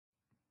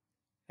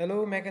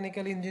Hello,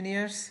 mechanical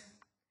engineers.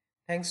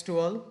 Thanks to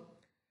all.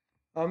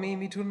 আমি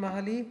মিঠুন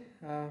মাহালি।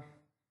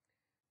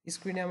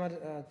 স্ক্রিনে আমার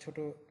ছোট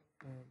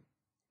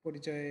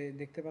পরিচয়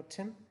দেখতে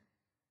পাচ্ছেন।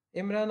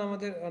 ইমরান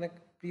আমাদের অনেক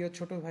প্রিয়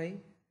ছোট ভাই,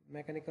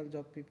 মেকানিক্যাল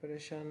জব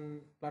প্রিপারেশন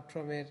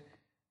প্ল্যাটফর্মের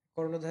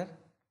কর্ণধার।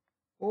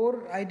 ওর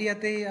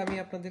আইডিয়াতেই আমি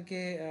আপনাদেরকে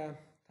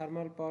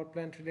thermal power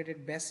plant related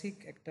basic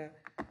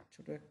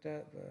একটা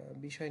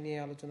বিষয় নিয়ে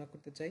আলোচনা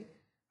করতে চাই।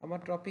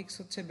 আমার টপিকস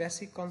হচ্ছে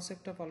basic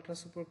concept of ultra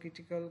super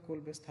critical coal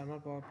base thermal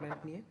power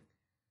plant নিয়ে।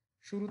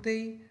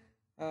 শুরুতেই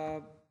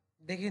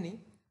দেখে নিই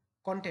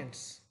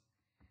কন্টেন্টস।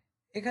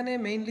 এখানে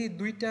মেইনলি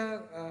দুইটা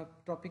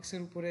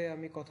টপিক্সের উপরে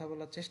আমি কথা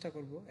বলার চেষ্টা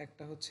করব।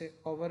 একটা হচ্ছে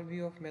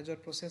overview of major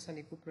process and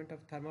equipment of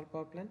thermal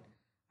power plant,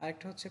 আর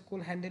একটা হচ্ছে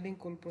কোল handling,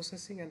 coal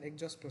processing and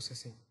exhaust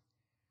processing.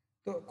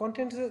 তো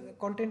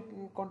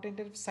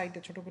কন্টেন্টের সাইটে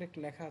ছোট করে একটু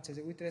লেখা আছে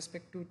যে উইথ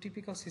রেসপেক্ট টু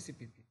টিপিক্যাল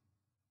সিসিপিপি।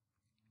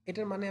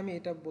 এটার মানে আমি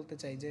এটা বলতে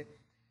চাই যে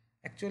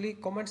actually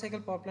combined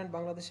cycle power plant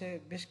বাংলাদেশে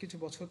বেশ কিছু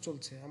বছর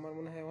চলছে। আমার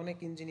মনে হয় অনেক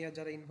ইঞ্জিনিয়ার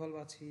যারা ইনভলভ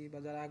আছি বা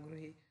যারা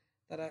আগ্রহী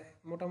তারা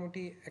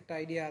মোটামুটি একটা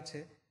আইডিয়া আছে।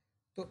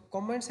 তো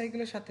কম্বাইন্ড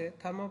সাইকেলের সাথে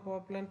থার্মাল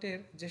পাওয়ার প্ল্যান্টের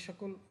যে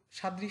সকল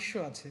সাদৃশ্য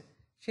আছে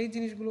সেই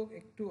জিনিসগুলো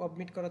একটু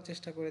অবমিট করার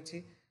চেষ্টা করেছি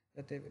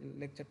যাতে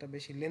লেকচারটা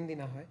বেশি লেন্দি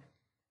না হয়।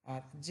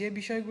 আর যে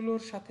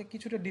বিষয়গুলোর সাথে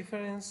কিছুটা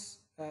ডিফারেন্স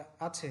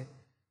আছে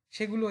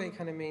সেগুলো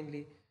এখানে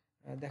মেইনলি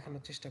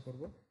দেখানোর চেষ্টা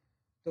করব।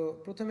 তো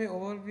প্রথমে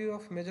overview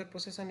of major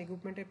process and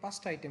ইকুইপমেন্টের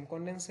 5টা item: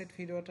 condensate,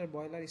 feed water,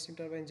 boiler, steam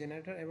turbine,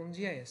 generator এবং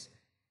জিআইএস।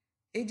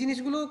 এই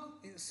জিনিসগুলো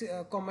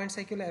কম্বাইন্ড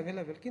সাইকেলে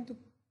অ্যাভেলেবেল, কিন্তু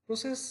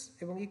প্রসেস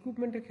এবং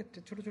ইকুইপমেন্টের ক্ষেত্রে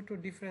ছোট ছোট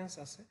ডিফারেন্স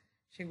আছে,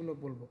 সেগুলো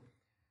বলবো।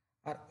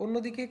 আর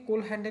অন্যদিকে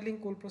কোল handling,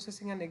 coal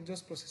processing and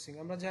exhaust processing.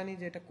 আমরা জানি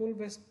যে এটা কোল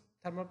বেসড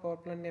থার্মাল পাওয়ার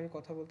প্ল্যান্ট নিয়ে আমি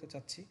কথা বলতে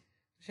চাচ্ছি।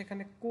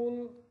 সেখানে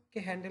কোলকে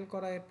হ্যান্ডেল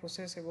করা এর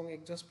প্রসেস এবং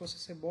এক্সজস্ট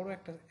প্রসেসে বড়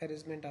একটা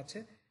অ্যারেঞ্জমেন্ট আছে।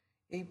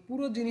 এই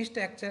পুরো জিনিসটা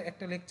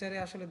একটা লেকচারে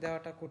আসলে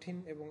দেওয়াটা কঠিন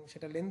এবং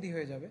সেটা লেন্দি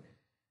হয়ে যাবে।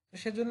 তো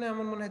সেজন্য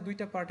আমার মনে হয়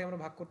দুইটা পার্টে আমরা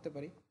ভাগ করতে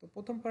পারি। তো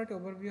প্রথম পার্টে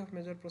overview of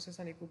major process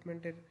and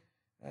ইকুইপমেন্টের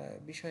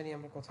বিষয় নিয়ে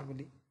আমরা কথা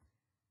বলি।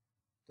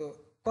 তো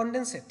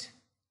কন্ডেনসেট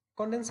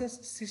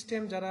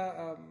সিস্টেম যারা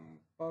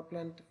power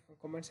plant,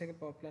 combined cycle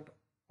power plant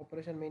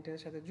operation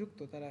মেইনটেন্সের সাথে যুক্ত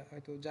তারা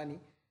হয়তো জানি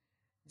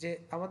যে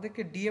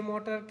আমাদেরকে ডিএম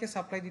ওয়াটারকে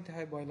সাপ্লাই দিতে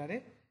হয়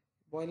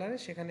বয়লারে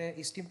সেখানে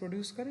স্টিম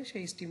প্রডিউস করে,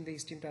 সেই স্টিম দিয়ে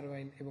স্টিম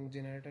টারবাইন এবং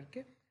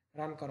জেনারেটরকে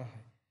রান করা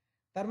হয়।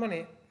 তার মানে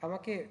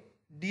আমাকে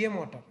ডিএম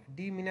ওয়াটার,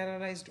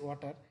 ডিমিনারেলাইজড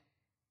ওয়াটার,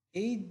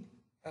 এই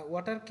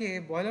ওয়াটারকে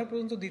বয়লার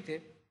পর্যন্ত দিতে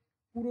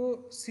পুরো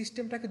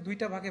সিস্টেমটাকে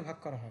দুইটা ভাগে ভাগ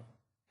করা হয়।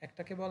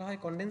 একটাকে বলা হয়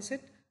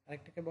কন্ডেনসেট আর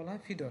একটাকে বলা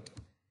হয় ফিড ওয়াটার।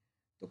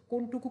 তো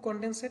কোনটুকু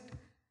কন্ডেনসেট?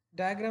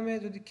 ডায়াগ্রামে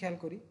যদি খেয়াল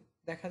করি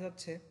দেখা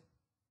যাচ্ছে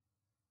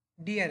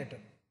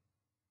ডিঅ্যারেটর।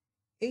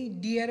 এই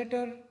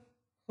ডিঅ্যারেটর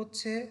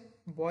হচ্ছে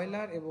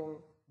বয়লার এবং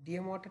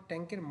ডিএম ওয়াটার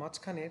ট্যাঙ্কের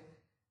মাঝখানের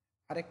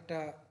আরেকটা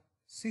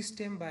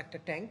সিস্টেম বা একটা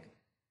ট্যাঙ্ক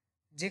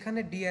যেখানে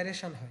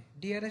ডিঅ্যারেশন হয়।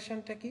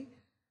 ডিঅ্যারেশনটা কি?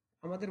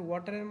 আমাদের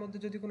ওয়াটারের মধ্যে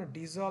যদি কোনো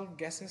ডিজলভ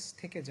গ্যাসেস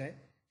থেকে যায়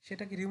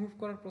সেটাকে রিমুভ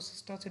করার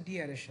প্রসেসটা হচ্ছে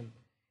ডিঅ্যারেশন,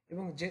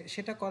 এবং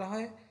সেটা করা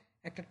হয়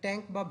একটা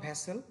ট্যাঙ্ক বা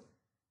ভ্যাসেল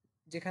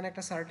যেখানে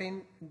একটা certain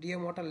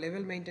DM water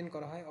level maintain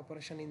করা হয়,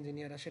 অপারেশন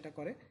ইঞ্জিনিয়াররা সেটা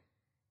করে।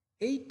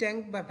 এই ট্যাঙ্ক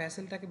বা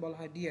ভ্যাসেলটাকে বলা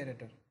হয়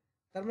ডিঅ্যারেটর।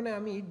 তার মানে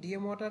আমি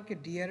ডিএম ওয়াটারকে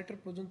ডিঅ্যারেটর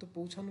পর্যন্ত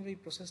পৌঁছানোর এই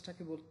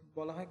প্রসেসটাকে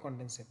বলা হয়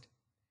কন্ডেনসেট।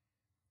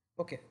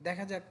 ওকে,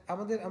 দেখা যাক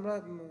আমরা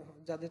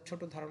যাদের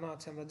ছোট ধারণা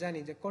আছে আমরা জানি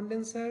যে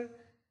কন্ডেন্সার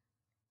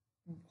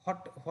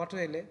হট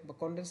ওয়েলে বা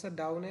কন্ডেন্সার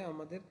ডাউনে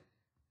আমাদের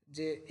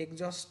যে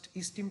এক্সজস্ট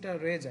স্টিমটা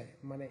রয়ে যায়,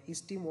 মানে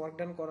স্টিম ওয়ার্ক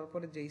ডান করার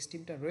পরে যে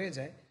স্টিমটা রয়ে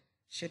যায়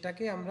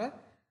সেটাকে আমরা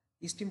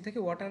স্টিম থেকে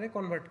ওয়াটারে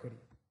কনভার্ট করি।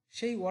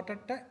 সেই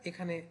ওয়াটারটা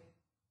এখানে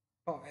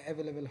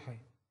অ্যাভেলেবেল হয়।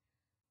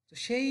 তো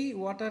সেই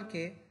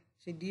ওয়াটারকে,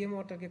 সেই ডিএম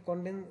ওয়াটারকে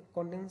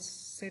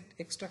কন্ডেনসেট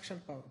এক্সট্রাকশন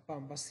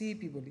পাম্প বা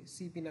সিইপি বলি,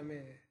 সিইপি নামে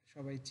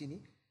সবাই চিনি,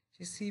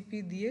 সেই সিইপি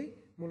দিয়ে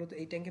মূলত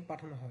এই ট্যাঙ্কে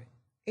পাঠানো হয়।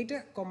 এইটা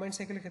কম্বাইন্ড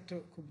সাইকেলের ক্ষেত্রে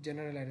খুব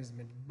জেনারেল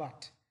অ্যারেঞ্জমেন্ট। বাট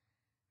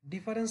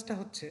ডিফারেন্সটা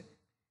হচ্ছে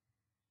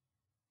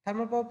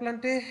থার্মাল পাওয়ার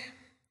প্ল্যান্টে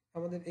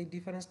আমাদের এই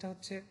ডিফারেন্সটা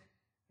হচ্ছে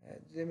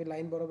যদি আমি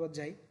লাইন বরাবর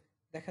যাই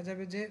দেখা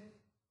যাবে যে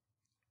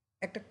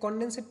একটা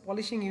কন্ডেনসেট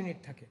পলিশিং ইউনিট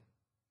থাকে।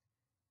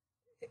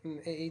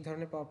 এই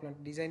ধরনের পাওয়ার প্ল্যান্ট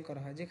ডিজাইন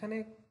করা হয় যেখানে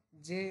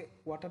যে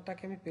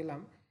ওয়াটারটাকে আমি পেলাম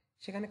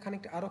সেখানে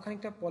আরও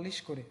খানিকটা পলিশ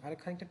করে আর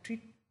খানিকটা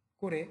ট্রিট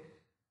করে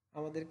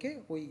আমাদেরকে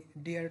ওই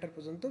ডিআরটার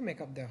পর্যন্ত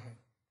মেকআপ দেওয়া হয়।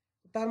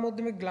 তার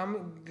মাধ্যমে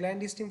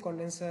gland steam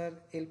condenser,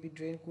 LP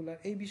drain cooler,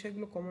 এই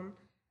বিষয়গুলো কমন।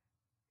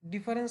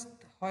 ডিফারেন্স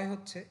হয়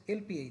হচ্ছে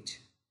এলপিএইচ।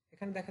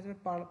 এখানে দেখা যাবে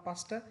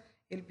 5টা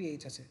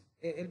এলপিএইচ আছে।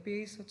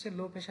 এলপিএইচ হচ্ছে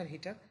লো প্রেশার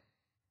হিটার।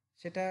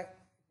 সেটা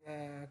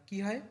কি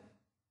হয়,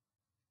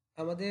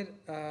 আমাদের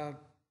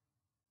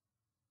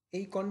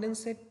এই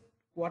কন্ডেনসেট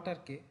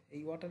ওয়াটারকে,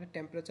 এই ওয়াটারের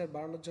টেম্পারেচার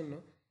বাড়ানোর জন্য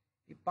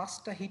এই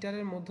 5টা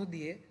হিটারের মধ্য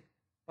দিয়ে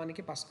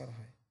পানিকে পাস করা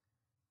হয়।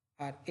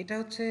 আর এটা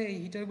হচ্ছে, এই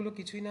হিটারগুলো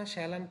কিছুই না,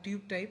 shall and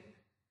tube type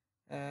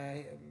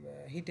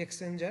hit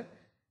exchanger,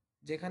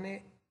 যেখানে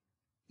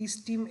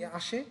স্টিম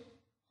আসে,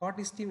 হট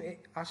স্টিম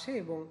আসে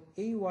এবং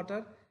এই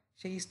ওয়াটার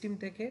সেই স্টিম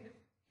থেকে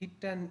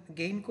হিটটা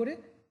গেইন করে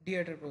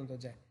ডিআরটার পর্যন্ত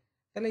যায়।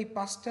 তাহলে এই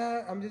 5টা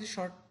আমি যদি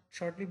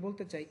শর্টলি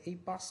বলতে চাই, এই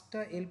 5টা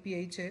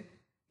LPH এ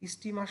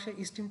স্টিম আসে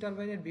স্টিম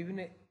টারবাইনের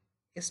বিভিন্ন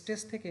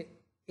স্টেজ থেকে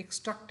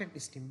এক্সট্রাক্টেড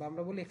স্টিম, বা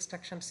আমরা বলি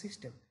এক্সট্রাকশন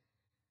সিস্টেম।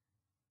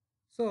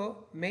 সো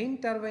মেইন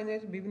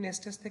টারবাইনের বিভিন্ন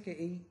স্টেজ থেকে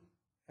এই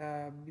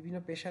বিভিন্ন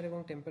প্রেশার এবং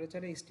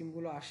টেম্পারেচারে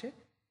স্টিমগুলো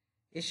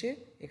এসে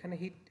এখানে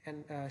hit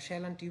and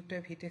shell and tube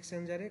type hit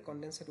এক্সচেঞ্জারে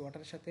কন্ডেন্সেট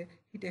ওয়াটারের সাথে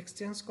হিট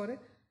এক্সচেঞ্জ করে।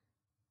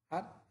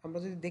 আর আমরা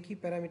যদি দেখি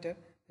প্যারামিটার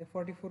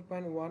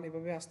 44.1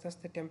 এভাবে আস্তে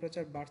আস্তে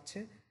টেম্পারেচার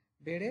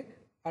বেড়ে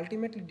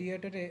আলটিমেটলি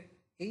ডিওটারে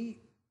এই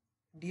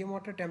ডিএম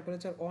ওয়াটার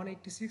টেম্পারেচার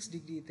 186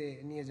 ডিগ্রিতে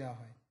নিয়ে যাওয়া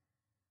হয়।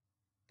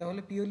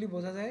 তাহলে পিওরলি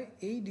বোঝা যায়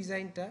এই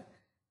ডিজাইনটা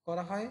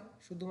করা হয়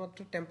শুধুমাত্র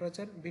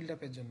টেম্পারেচার বিল্ড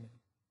আপের জন্য,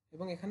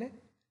 এবং এখানে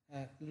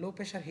লো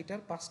প্রেশার হিটার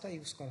 5টা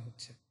ইউজ করা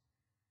হচ্ছে।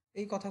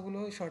 এই কথাগুলো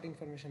শর্ট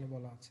ইনফরমেশনে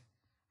বলা আছে।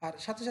 আর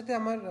সাথে সাথে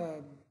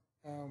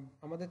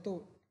আমাদের তো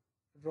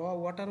র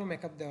ওয়াটারও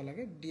মেকআপ দেওয়া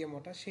লাগে, ডিএম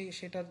ওয়াটার,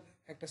 সেটার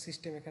একটা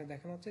সিস্টেম এখানে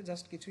দেখানো হচ্ছে।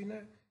 জাস্ট কিছুই না,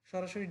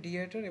 সরাসরি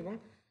ডিওটার এবং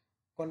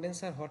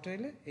কন্ডেন্সার হট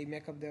অয়েলে এই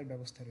মেকআপ দেওয়ার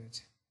ব্যবস্থা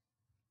রয়েছে।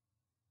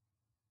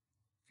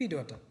 ফিড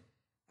ওয়াটার,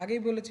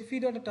 আগেই বলেছি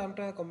ফিড ওয়াটার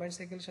টার্মটা কম্বাইন্ড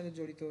সাইকেলের সাথে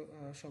জড়িত,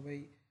 সবাই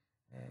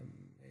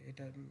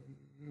এটা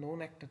নোন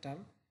একটা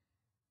টার্ম।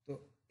 তো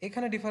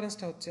এখানে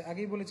ডিফারেন্সটা হচ্ছে,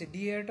 আগেই বলেছি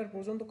ডিওটার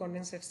পর্যন্ত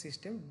কন্ডেন্সেট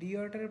সিস্টেম,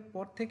 ডিওটারের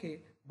পর থেকে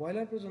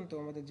বয়লার পর্যন্ত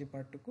আমাদের যে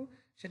পার্টটুকু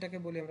সেটাকে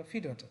বলি আমরা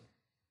ফিড ওয়াটার।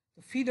 তো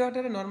feed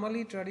ওয়াটারে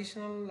normally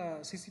traditional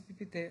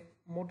সিসিপিপিতে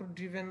motor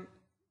driven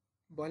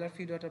boiler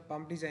feed water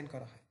pump design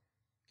করা হয়,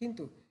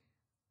 কিন্তু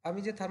আমি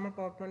যে থার্মাল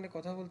পাওয়ার প্ল্যান্টের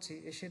কথা বলছি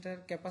সেটার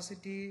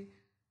ক্যাপাসিটি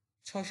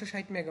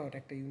 660 মেগাওয়াট,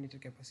 একটা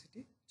ইউনিটের ক্যাপাসিটি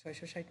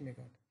 660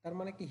 মেগাওয়াট। তার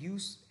মানে কি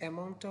হিউজ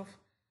অ্যামাউন্ট অফ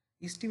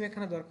স্টিম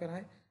এখানে দরকার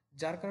হয়,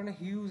 যার কারণে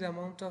huge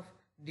amount of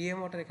DM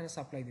water এখানে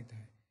সাপ্লাই দিতে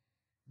হয়,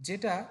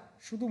 যেটা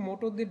শুধু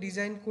মোটর দিয়ে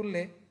ডিজাইন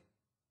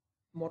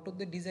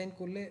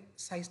করলে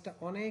সাইজটা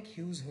অনেক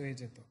হিউজ হয়ে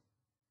যেত।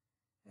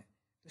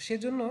 তো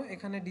সেজন্য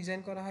এখানে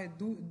ডিজাইন করা হয়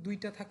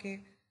দুইটা থাকে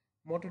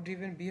মোটর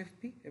ড্রিভেন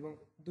বিএফপি এবং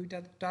দুইটা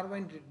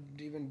turbine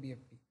driven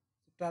BFP.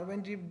 Turbine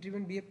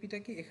driven বিএফপিটা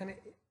কি, এখানে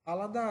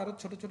আলাদা আরও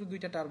ছোট ছোট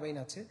দুইটা টারবাইন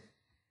আছে,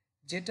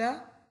 যেটা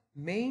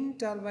মেইন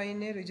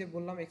টারবাইনের ওই যে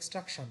বললাম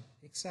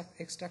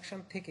এক্সট্রাকশন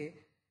থেকে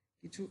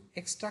কিছু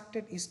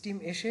এক্সট্রাক্টেড স্টিম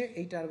এসে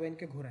এই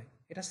টারবাইনকে ঘোরায়।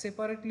 এটা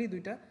সেপারেটলি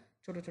দুইটা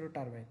ছোট ছোট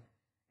টারবাইন,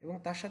 এবং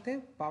তার সাথে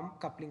পাম্প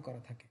কাপলিং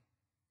করা থাকে।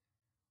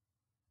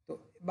 তো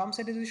বাম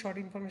সাইডে যদি শর্ট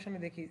ইনফরমেশনে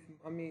দেখি,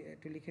 আমি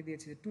একটু লিখে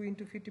দিয়েছি যে 2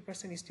 into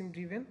 50% steam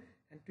driven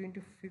and 2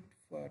 into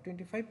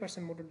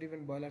 25% motor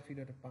driven boiler feed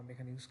water pump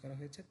এখানে ইউজ করা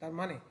হয়েছে। তার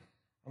মানে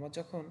আমার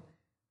যখন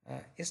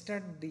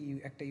স্টার্ট দিই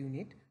একটা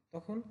ইউনিট,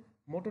 তখন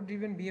মোটর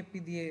ড্রিভেন বিএফপি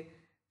দিয়ে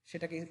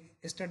সেটাকে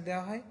স্টার্ট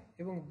দেওয়া হয়,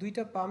 এবং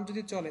দুইটা পাম্প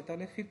যদি চলে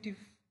তাহলে 25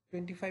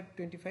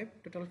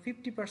 টোটাল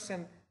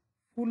 50%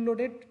 ফুল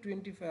লোডেড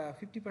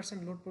 50%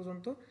 লোড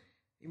পর্যন্ত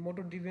এই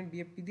মোটর ড্রিভেন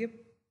বিএফপি দিয়ে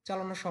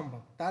চালানো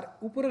সম্ভব। তার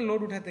উপরে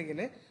লোড উঠাতে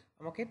গেলে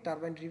আমাকে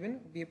টারবাইন ড্রিভেন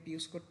বিএফপি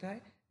ইউজ করতে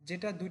হয়,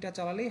 যেটা দুইটা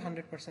চালালেই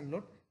 100%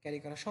 লোড ক্যারি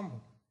করা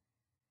সম্ভব।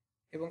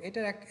 এবং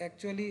এটার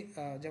অ্যাকচুয়ালি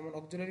যেমন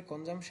অক্সিলারি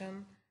কনজামশন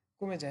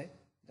কমে যায়,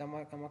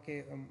 আমাকে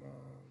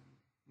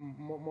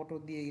মোটর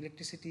দিয়ে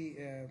ইলেকট্রিসিটি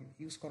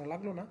ইউজ করা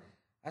লাগলো না,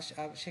 আর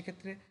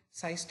সেক্ষেত্রে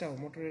সাইজটাও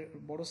মোটরের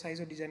বড়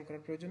সাইজও ডিজাইন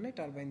করার প্রয়োজন নেই,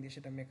 টারবাইন দিয়ে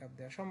সেটা মেকআপ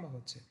দেওয়া সম্ভব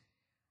হচ্ছে।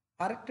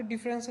 আরেকটা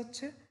ডিফারেন্স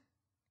হচ্ছে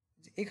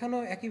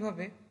এখানেও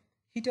একইভাবে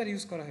হিটার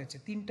ইউজ করা হয়েছে,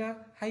 3টা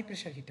হাই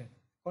প্রেশার হিটার।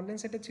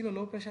 কন্ডেন্সেটে ছিল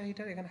লো প্রেশার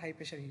হিটার, এখানে হাই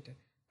প্রেশার হিটার।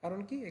 কারণ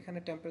কি, এখানে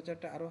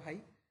টেম্পারেচারটা আরও হাই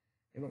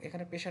এবং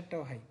এখানে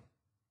প্রেশারটাও হাই।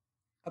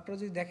 আপনারা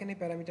যদি দেখেন এই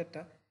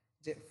প্যারামিটারটা,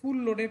 যে ফুল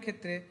লোডের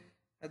ক্ষেত্রে,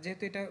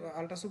 যেহেতু এটা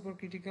আল্ট্রা সুপার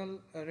ক্রিটিক্যাল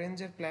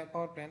রেঞ্জের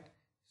পাওয়ার প্ল্যান্ট,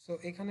 সো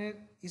এখানে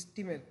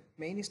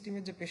মেইন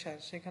স্টিমের যে প্রেশার,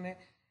 সেখানে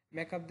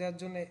মেকআপ দেওয়ার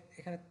জন্য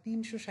এখানে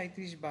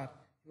 337 বার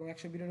এবং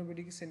 192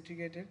 ডিগ্রি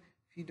সেন্টিগ্রেডের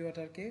ফিড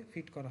ওয়াটারকে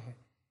ফিড করা হয়,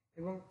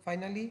 এবং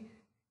finally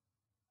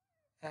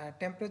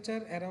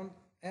temperature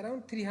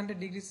around 300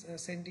 degree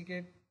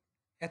centigrade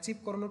achieve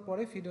করানোর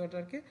পরে ফিড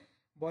ওয়াটারকে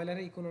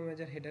বয়লারে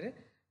ইকোনোমাইজার হেডারে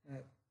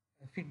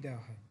ফিড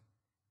দেওয়া হয়।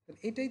 তো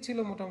এটাই ছিল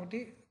মোটামুটি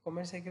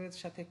কম্বাইন্ড সাইকেলের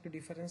সাথে একটু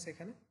ডিফারেন্স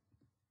এখানে।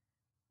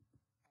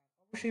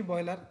 অবশ্যই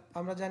বয়লার,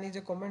 আমরা জানি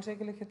যে কম্বাইন্ড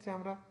সাইকেলের ক্ষেত্রে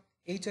আমরা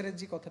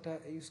এইচআরএসজি কথাটা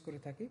ইউজ করে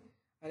থাকি,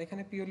 আর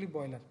এখানে পিওরলি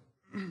বয়লার,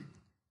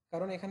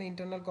 কারণ এখানে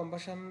ইন্টারনাল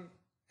কম্বাশন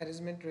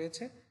অ্যারেঞ্জমেন্ট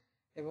রয়েছে।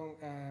 এবং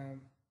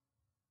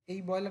এই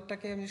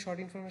বয়লারটাকে আমি শর্ট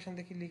ইনফরমেশন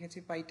দেখে লিখেছি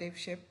পাই type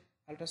shape,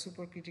 ultra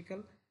super critical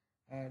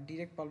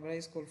direct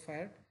পালভারাইজ কোল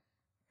ফায়ার।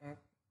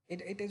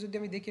 এটা যদি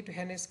আমি দেখি, একটু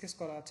হ্যান্ড স্কেচ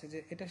করা আছে, যে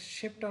এটা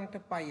শেপটা অনেকটা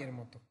পাইয়ের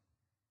মতো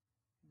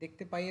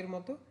দেখতে, পাইয়ের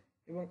মতো,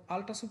 এবং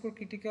আল্ট্রা সুপার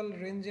ক্রিটিক্যাল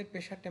রেঞ্জের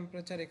প্রেশার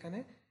টেম্পারেচার এখানে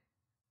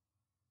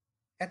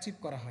অ্যাচিভ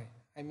করা হয়।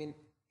 আই মিন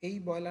এই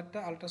বয়লারটা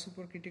আল্ট্রা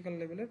সুপার ক্রিটিক্যাল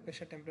লেভেলের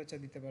প্রেশার টেম্পারেচার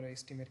দিতে পারে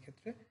স্টিমের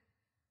ক্ষেত্রে।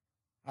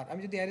 আর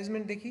আমি যদি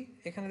অ্যারেঞ্জমেন্ট দেখি,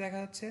 এখানে দেখা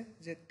যাচ্ছে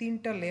যে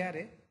 3টা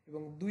লেয়ারে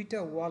এবং 2টা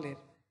ওয়ালের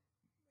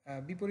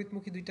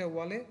বিপরীতমুখী 2টা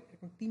ওয়ালে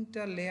এবং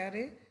 3টা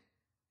লেয়ারে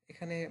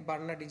এখানে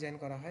বার্নার ডিজাইন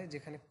করা হয়,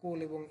 যেখানে কোল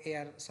এবং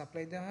এয়ার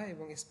সাপ্লাই দেওয়া হয়,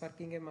 এবং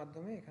স্পার্কিংয়ের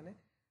মাধ্যমে এখানে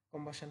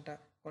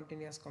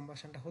কন্টিনিউয়াস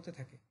কম্বাশনটা হতে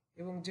থাকে,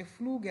 এবং যে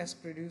ফ্লু গ্যাস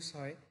প্রডিউস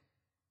হয়,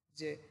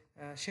 যে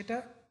সেটা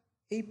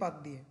এই পাত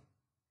দিয়ে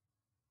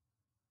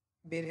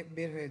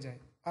বের হয়ে যায়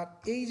আর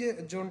এই যে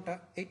জোনটা,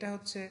 এইটা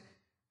হচ্ছে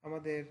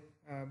আমাদের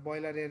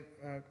বয়লারের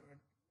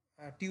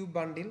টিউব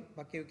বান্ডিল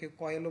বা কেউ কেউ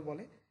কয়েলও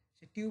বলে।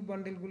 সেই টিউব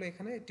বান্ডিলগুলো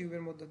এখানে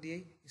টিউবের মধ্যে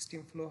দিয়েই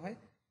স্টিম ফ্লো হয়,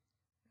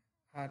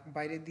 আর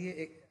বাইরে দিয়ে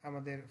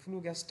আমাদের ফ্লু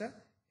গ্যাসটা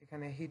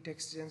এখানে হিট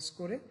এক্সচেঞ্জ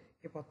করে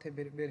এ পথে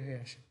বের হয়ে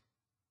আসে।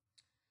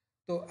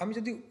 তো আমি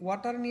যদি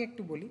ওয়াটার নিয়ে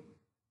একটু বলি,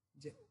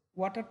 যে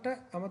ওয়াটারটা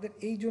আমাদের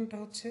এই জোনটা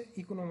হচ্ছে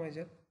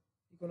ইকোনোমাইজার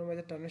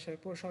টার্মের সাথে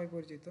সবাই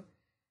পরিচিত।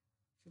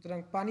 সুতরাং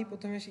পানি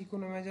প্রথমে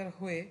ইকোনোমাইজার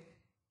হয়ে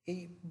এই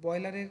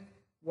বয়লারের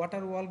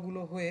ওয়াটার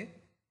ওয়ালগুলো হয়ে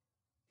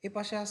এ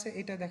পাশে আসে,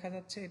 এটা দেখা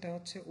যাচ্ছে এটা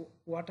হচ্ছে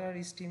ওয়াটার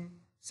স্টিম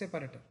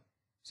সেপারেটর।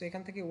 সো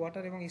এখান থেকে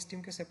ওয়াটার এবং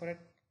স্টিমকে সেপারেট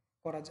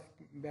করা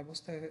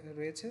ব্যবস্থা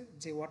রয়েছে।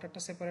 যে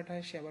ওয়াটারটা সেপারেট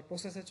হয় সে আবার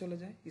প্রসেসে চলে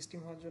যায়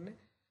স্টিম হওয়ার জন্য,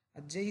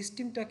 আর যে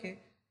স্টিমটাকে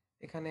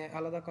এখানে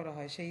আলাদা করা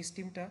হয় সেই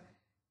স্টিমটা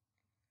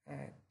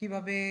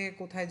কিভাবে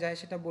কোথায় যায়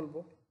সেটা বলবো।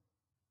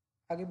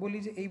 আগে বলি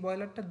যে এই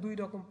বয়লারটা দুই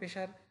রকম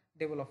প্রেশার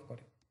ডেভেলপ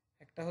করে।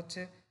 একটা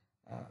হচ্ছে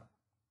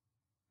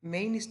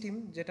মেইন স্টিম,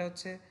 যেটা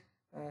হচ্ছে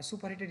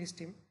সুপারহিটেড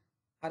স্টিম,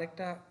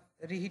 আরেকটা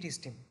রিহিট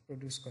স্টিম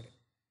প্রডিউস করে।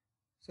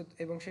 সো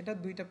এবং সেটা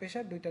দুইটা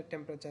প্রেশার দুইটা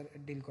টেম্পারেচার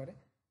ডিল করে।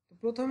 তো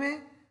প্রথমে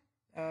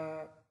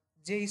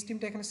যে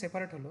স্টিমটা এখানে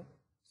সেপারেট হলো,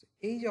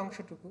 এই যে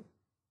অংশটুকু,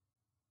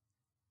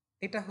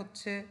 এটা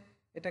হচ্ছে,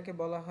 এটাকে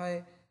বলা হয়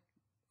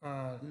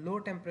লো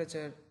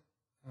টেম্পারেচার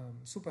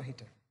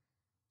সুপারহিটার।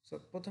 সো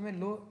প্রথমে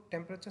লো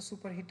টেম্পারেচার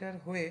সুপারহিটার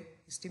হয়ে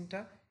স্টিমটা,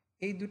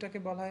 এই দুটাকে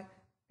বলা হয়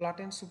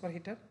প্লাটেন্ট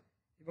সুপারহিটার,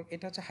 এবং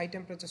এটা হচ্ছে হাই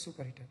টেম্পারেচার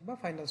সুপারহিটার বা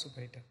ফাইনাল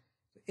সুপারহিটার।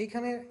 তো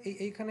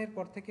এইখানের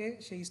পর থেকে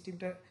সেই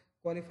স্টিমটা,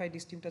 কোয়ালিফাইড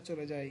স্টিমটা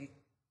চলে যায়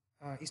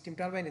স্টিম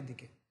টারবাইনের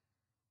দিকে।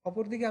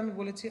 অপরদিকে আমি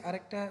বলেছি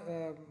আরেকটা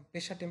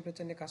প্রেশার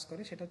টেম্পারেচার নিয়ে কাজ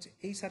করে, সেটা হচ্ছে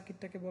এই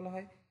সার্কিটটাকে বলা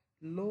হয়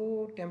লো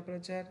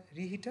টেম্পারেচার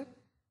রিহিটার,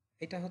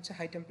 এটা হচ্ছে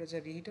হাই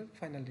টেম্পারেচার রিহিটার,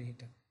 ফাইনাল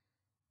রিহিটার।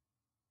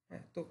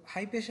 হ্যাঁ, তো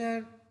হাই প্রেশার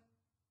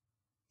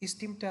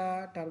স্টিমটা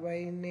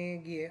টারবাইনে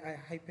গিয়ে,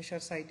 হাই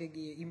প্রেশার সাইডে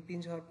গিয়ে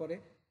ইমপিঞ্জ হওয়ার পরে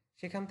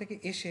সেখান থেকে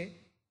এসে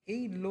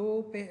এই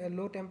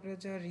লো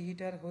টেম্পারেচার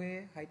রিহিটার হয়ে,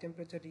 হাই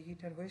টেম্পারেচার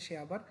রিহিটার হয়ে সে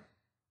আবার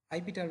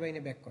আইপি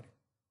টারবাইনে ব্যাক করে।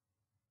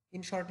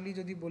 ইন শর্টলি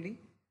যদি বলি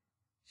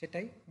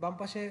সেটাই। বাম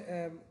পাশে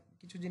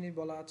কিছু জিনিস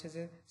বলা আছে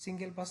যে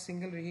সিঙ্গেল পাস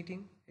সিঙ্গেল রিহিটিং,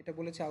 এটা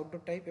বলেছে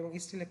আউটডোর টাইপ, এবং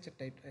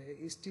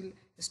স্টিল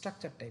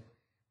স্ট্রাকচার টাইপ।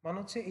 মানে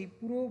হচ্ছে এই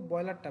পুরো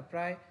বয়লারটা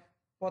প্রায়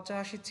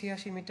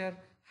 85-86 মিটার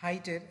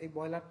হাইটের এই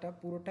বয়লারটা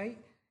পুরোটাই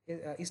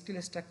স্টিল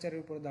স্ট্রাকচারের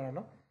উপরে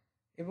দাঁড়ানো,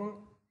 এবং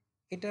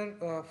এটার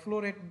ফ্লো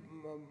রেট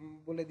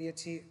বলে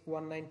দিয়েছি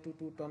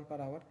 1922 টন পার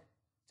আওয়ার।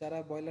 যারা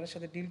বয়লারের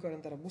সাথে ডিল করেন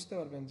তারা বুঝতে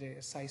পারবেন যে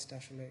সাইজটা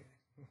আসলে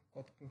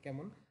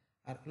কেমন।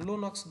 আর লো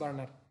নক্স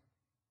বার্নার,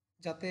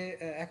 যাতে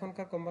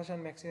এখনকার কম্বাসন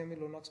ম্যাক্সিমামই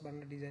লো নক্স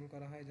বার্নার ডিজাইন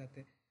করা হয়, যাতে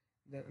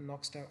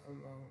নক্সটা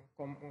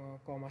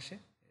কম আসে,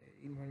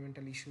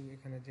 এনভায়রনমেন্টাল ইস্যু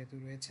এখানে যেহেতু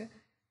রয়েছে।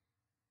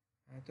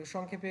 তো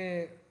সংক্ষেপে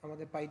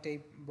আমাদের পাই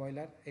টাইপ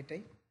বয়লার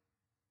এটাই।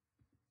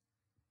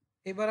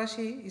 এবার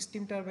আসি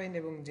স্টিম টারবাইন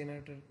এবং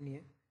জেনারেটর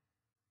নিয়ে।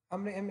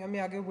 আমি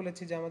আগেও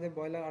বলেছি যে আমাদের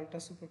boiler ultra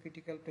super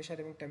critical pressure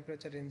এবং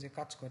টেম্পারেচার রেঞ্জে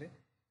কাজ করে।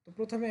 তো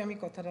প্রথমে আমি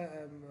কথাটা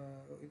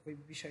ওই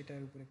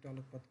বিষয়টার উপর একটু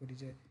আলোকপাত করি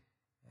যে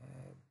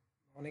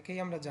অনেকেই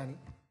আমরা জানি,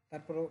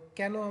 তারপরও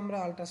কেন আমরা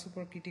আল্ট্রা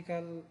সুপার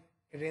ক্রিটিক্যাল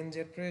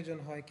রেঞ্জের প্রয়োজন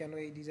হয়, কেন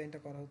এই ডিজাইনটা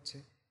করা হচ্ছে।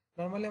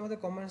 নর্মালি আমাদের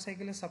কম্বাইন্ড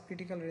সাইকেলের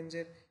সাবক্রিটিক্যাল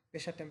রেঞ্জের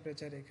প্রেশার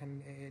টেম্পারেচার এখানে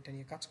এটা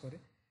নিয়ে কাজ করে,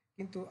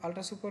 কিন্তু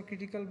আল্ট্রা সুপার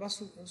ক্রিটিক্যাল বা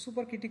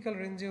সুপার ক্রিটিক্যাল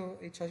রেঞ্জেও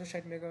এই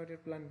 660 মেগাওয়াটের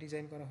প্ল্যান্ট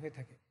ডিজাইন করা হয়ে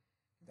থাকে।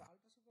 কিন্তু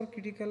আল্ট্রা সুপার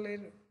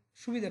ক্রিটিক্যালের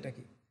সুবিধাটা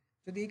কি?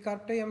 যদি এই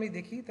কার্ভটাই আমি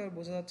দেখি তাহলে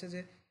বোঝা যাচ্ছে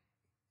যে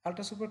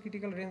ultra super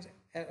critical range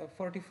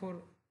 44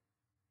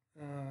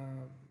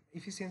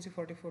 efficiency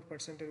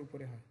 44%-এর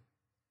উপরে হয়।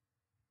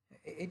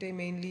 এটাই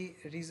মেইনলি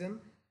রিজন।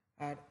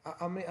 আর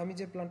আমি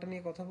যে প্ল্যান্টটা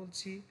নিয়ে কথা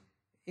বলছি,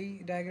 এই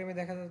ডায়াগ্রামে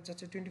দেখা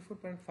যাচ্ছে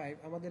 24.5,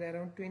 আমাদের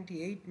অ্যারাউন্ড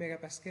 28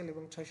 মেগাপ্যাসকেল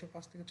এবং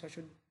 605 থেকে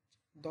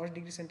 610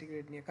 ডিগ্রি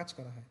সেন্টিগ্রেড নিয়ে কাজ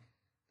করা হয়।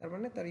 তার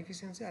মানে তার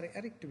ইফিসিয়েন্সি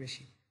আরেকটু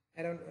বেশি,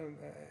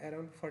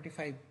 অ্যারাউন্ড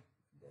 45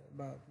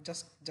 বা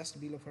জাস্ট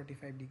বিলো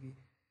 45 ডিগ্রি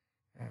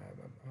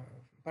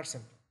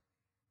পার্সেন্ট।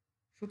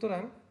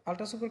 সুতরাং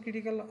আল্ট্রা সুপার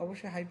ক্রিটিক্যাল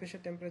অবশ্যই হাই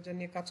প্রেশার টেম্পারেচার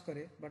নিয়ে কাজ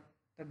করে, বাট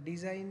তার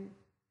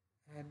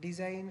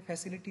ডিজাইন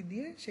ফ্যাসিলিটি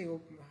দিয়ে সেই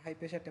হাই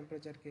প্রেশার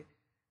টেম্পারেচারকে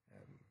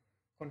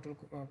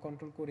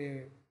কন্ট্রোল করে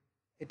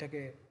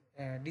এটাকে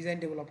ডিজাইন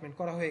ডেভেলপমেন্ট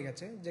করা হয়ে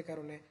গেছে, যে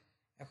কারণে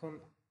এখন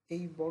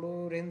এই বড়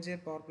রেঞ্জের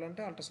পাওয়ার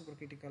প্ল্যান্টটা আল্ট্রা সুপার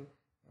ক্রিটিক্যাল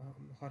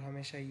হর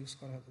হামেশাই ইউজ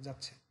করা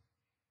যাচ্ছে।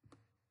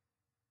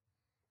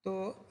 তো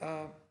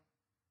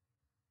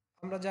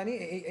আমরা জানি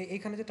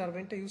এইখানে যে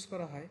টারবাইনটা ইউজ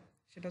করা হয়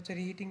সেটা হচ্ছে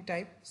রিহিটিং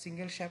টাইপ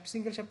সিঙ্গেল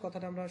শ্যাফট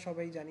কথাটা আমরা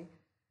সবাই জানি।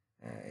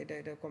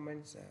 এটা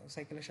কম্বাইন্ড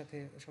সাইকেলের সাথে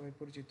সবাই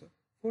পরিচিত।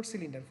 4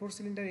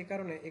 সিলিন্ডার এই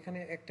কারণে এখানে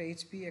একটা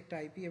এইচপি, একটা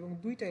আইপি এবং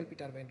দুইটা এলপি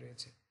টারবাইন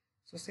রয়েছে।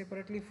 সো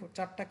সেপারেটলি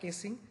 4টা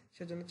কেসিং,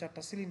 সেজন্য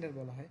 4টা সিলিন্ডার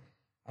বলা হয়।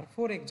 আর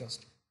 4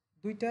 এক্সস্ট,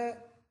 দুইটা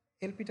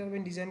এলপি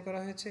টারবাইন ডিজাইন করা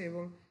হয়েছে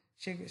এবং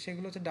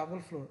সেগুলো হচ্ছে ডাবল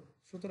ফ্লোর।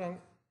 সুতরাং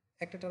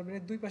একটা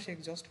টারবাইনের দুই পাশে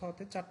এক্সস্ট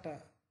হওয়াতে 4টা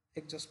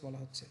এক্সস্ট বলা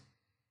হচ্ছে,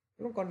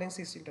 এবং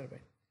কন্ডেন্সেট স্টিম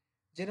টারবাইন।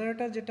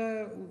 জেনারেটর যেটা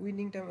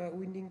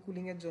উইন্ডিং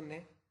কুলিংয়ের জন্য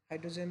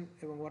হাইড্রোজেন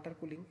এবং ওয়াটার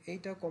কুলিং,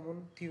 এইটা কমন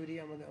থিওরি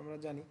আমরা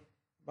জানি।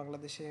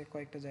 বাংলাদেশে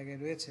কয়েকটা জায়গায়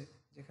রয়েছে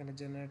যেখানে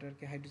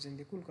জেনারেটরকে হাইড্রোজেন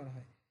দিয়ে কুল করা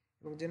হয়,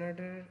 এবং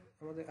জেনারেটরের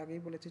আমাদের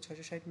আগেই বলেছি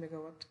 660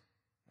 মেগাওয়াট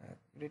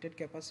রেটেড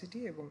ক্যাপাসিটি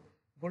এবং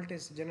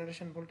ভোল্টেজ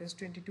জেনারেশন ভোল্টেজ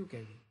 22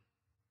 কেভি।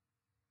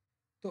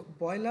 তো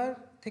বয়লার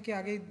থেকে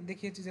আগেই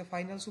দেখিয়েছি যে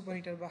ফাইনাল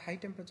সুপারহিটার বা হাই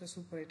টেম্পারেচার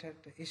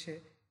সুপারহিটারটা এসে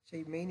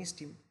সেই মেইন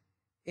স্টিম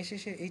এসে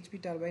সে এইচপি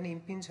টারবাইনে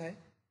ইম্পিঞ্জ হয়,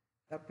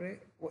 তারপরে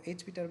ও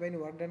এইচপি টারবাইনে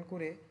ওয়ার্ক ডান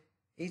করে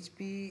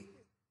এইচপি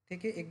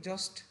থেকে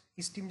এক্সজস্ট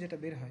স্টিম যেটা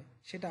বের হয়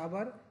সেটা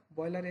আবার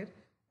বয়লারের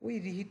ওই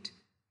রিহিট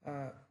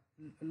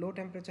লো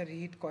টেম্পারেচার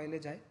রিহিট কয়েলে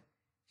যায়,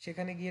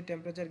 সেখানে গিয়ে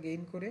টেম্পারেচার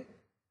গেইন করে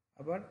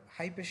আবার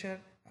হাই প্রেশার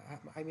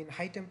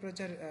হাই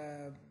টেম্পারেচার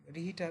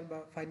রিহিটার বা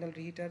ফাইনাল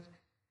রিহিটার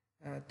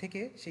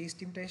থেকে সেই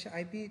স্টিমটা এসে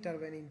আইপি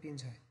টারবাইনে ইম্পিঞ্জ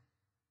হয়।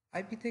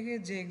 আইপি থেকে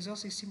যে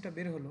এক্সস্ট স্টিমটা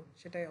বের হলো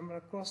সেটাই আমরা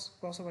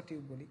ক্রস ওভার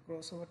টিউব বলি।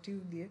 ক্রস ওভার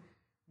টিউব দিয়ে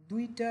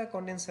দুইটা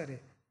কন্ডেন্সারে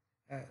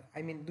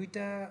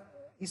দুইটা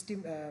স্টিম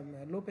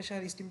লো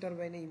প্রেশার স্টিম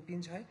টারবাইনে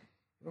ইম্পিঞ্জ হয়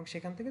এবং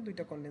সেখান থেকে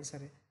দুইটা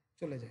কন্ডেন্সারে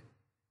চলে যায়।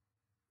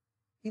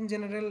 ইন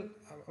জেনারেল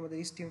আমাদের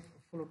স্টিম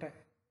ফ্লোটা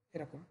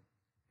এরকম,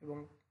 এবং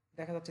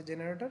দেখা যাচ্ছে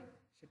জেনারেটর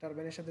সে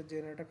টারবাইনের সাথে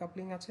জেনারেটর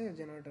কাপলিং আছে,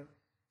 জেনারেটর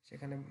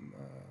সেখানে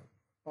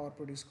পাওয়ার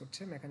প্রডিউস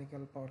করছে,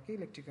 মেকানিক্যাল পাওয়ারকে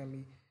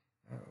ইলেকট্রিক্যালি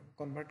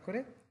কনভার্ট করে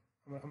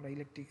আমরা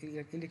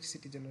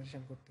ইলেকট্রিসিটি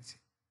জেনারেশন করতেছি।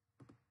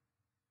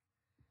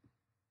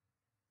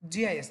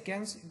 GIS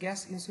gas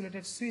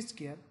insulated switch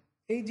gear,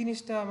 এই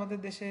জিনিসটা আমাদের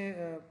দেশে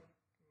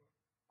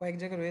কয়েক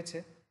জায়গায় রয়েছে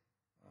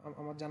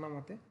আমার জানা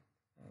মতে,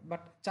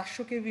 বাট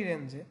 400 কেভি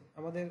রেঞ্জে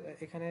আমাদের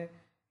এখানে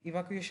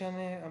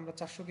ইভাকুয়েশনে আমরা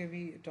 400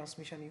 কেভি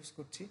ট্রান্সমিশন ইউজ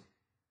করছি,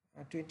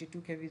 22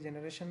 কেভি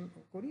জেনারেশন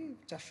করি,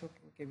 400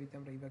 কেভিতে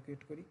আমরা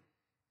ইভাকুয়েট করি।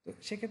 তো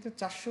সেক্ষেত্রে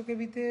 400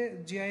 কেভিতে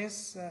জিআইএস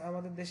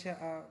আমাদের দেশে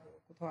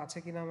কোথাও আছে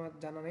কিনা আমার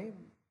জানা নেই,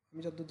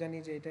 আমি যতদূর জানি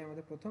যে এটাই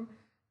আমাদের প্রথম,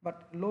 বাট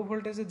লো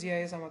ভোল্টেজে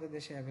জিআইএস আমাদের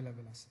দেশে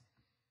অ্যাভেলেবেল আছে।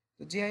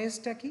 তো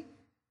জিআইএসটা কি,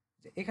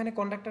 যে এখানে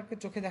কন্ডাক্টরকে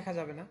চোখে দেখা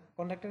যাবে না,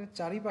 কন্ডাক্টরের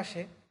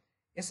চারিপাশে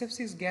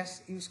SF6 গ্যাস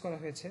ইউজ করা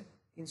হয়েছে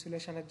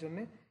ইনসুলেশনের জন্য,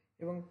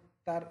 এবং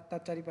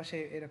তার চারিপাশে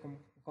এরকম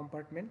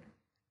কম্পার্টমেন্ট,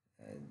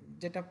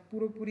 যেটা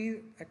পুরোপুরি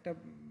একটা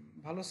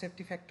ভালো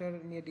সেফটি ফ্যাক্টর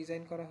নিয়ে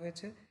ডিজাইন করা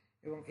হয়েছে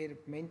এবং এর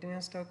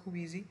মেনটেন্যান্সটাও খুব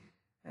ইজি,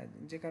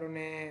 যে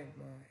কারণে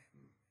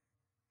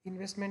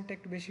ইনভেস্টমেন্টটা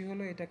একটু বেশি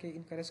হলেও এটাকে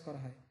এনকারেজ করা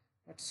হয়।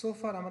 বাট সো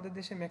ফার আমাদের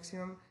দেশে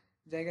ম্যাক্সিমাম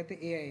জায়গাতে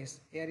AIS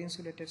air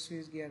insulated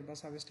switch gear বা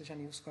সাবস্টেশন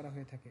ইউজ করা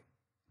হয়ে থাকে।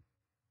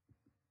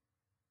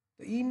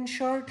 তো ইন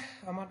শর্ট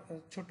আমার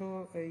ছোট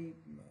এই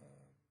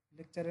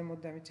লেকচারের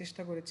মধ্যে আমি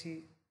চেষ্টা করেছি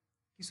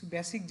কিছু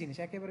বেসিক জিনিস,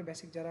 একেবারে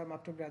বেসিক, যারা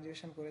মাত্র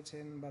গ্রাজুয়েশন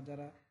করেছেন বা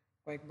যারা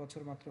কয়েক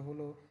বছর মাত্র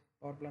হলো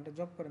পাওয়ার প্ল্যান্টে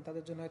জব করেন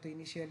তাদের জন্য হয়তো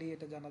ইনিশিয়ালি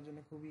এটা জানার জন্য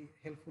খুবই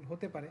হেল্পফুল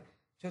হতে পারে।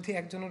 যদি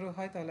একজনেরও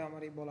হয় তাহলে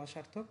আমার এই বলা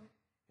সার্থক,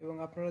 এবং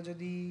আপনারা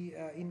যদি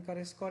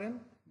ইনকারেজ করেন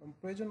বা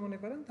প্রয়োজন মনে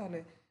করেন তাহলে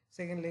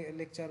সেকেন্ড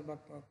লেকচার বা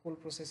কোল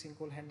প্রসেসিং,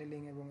 কোল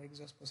হ্যান্ডেলিং এবং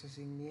এক্সজস্ট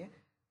প্রসেসিং নিয়ে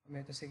আমি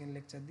হয়তো সেকেন্ড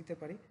লেকচার দিতে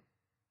পারি।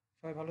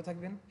 সবাই ভালো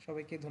থাকবেন,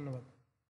 সবাইকে ধন্যবাদ।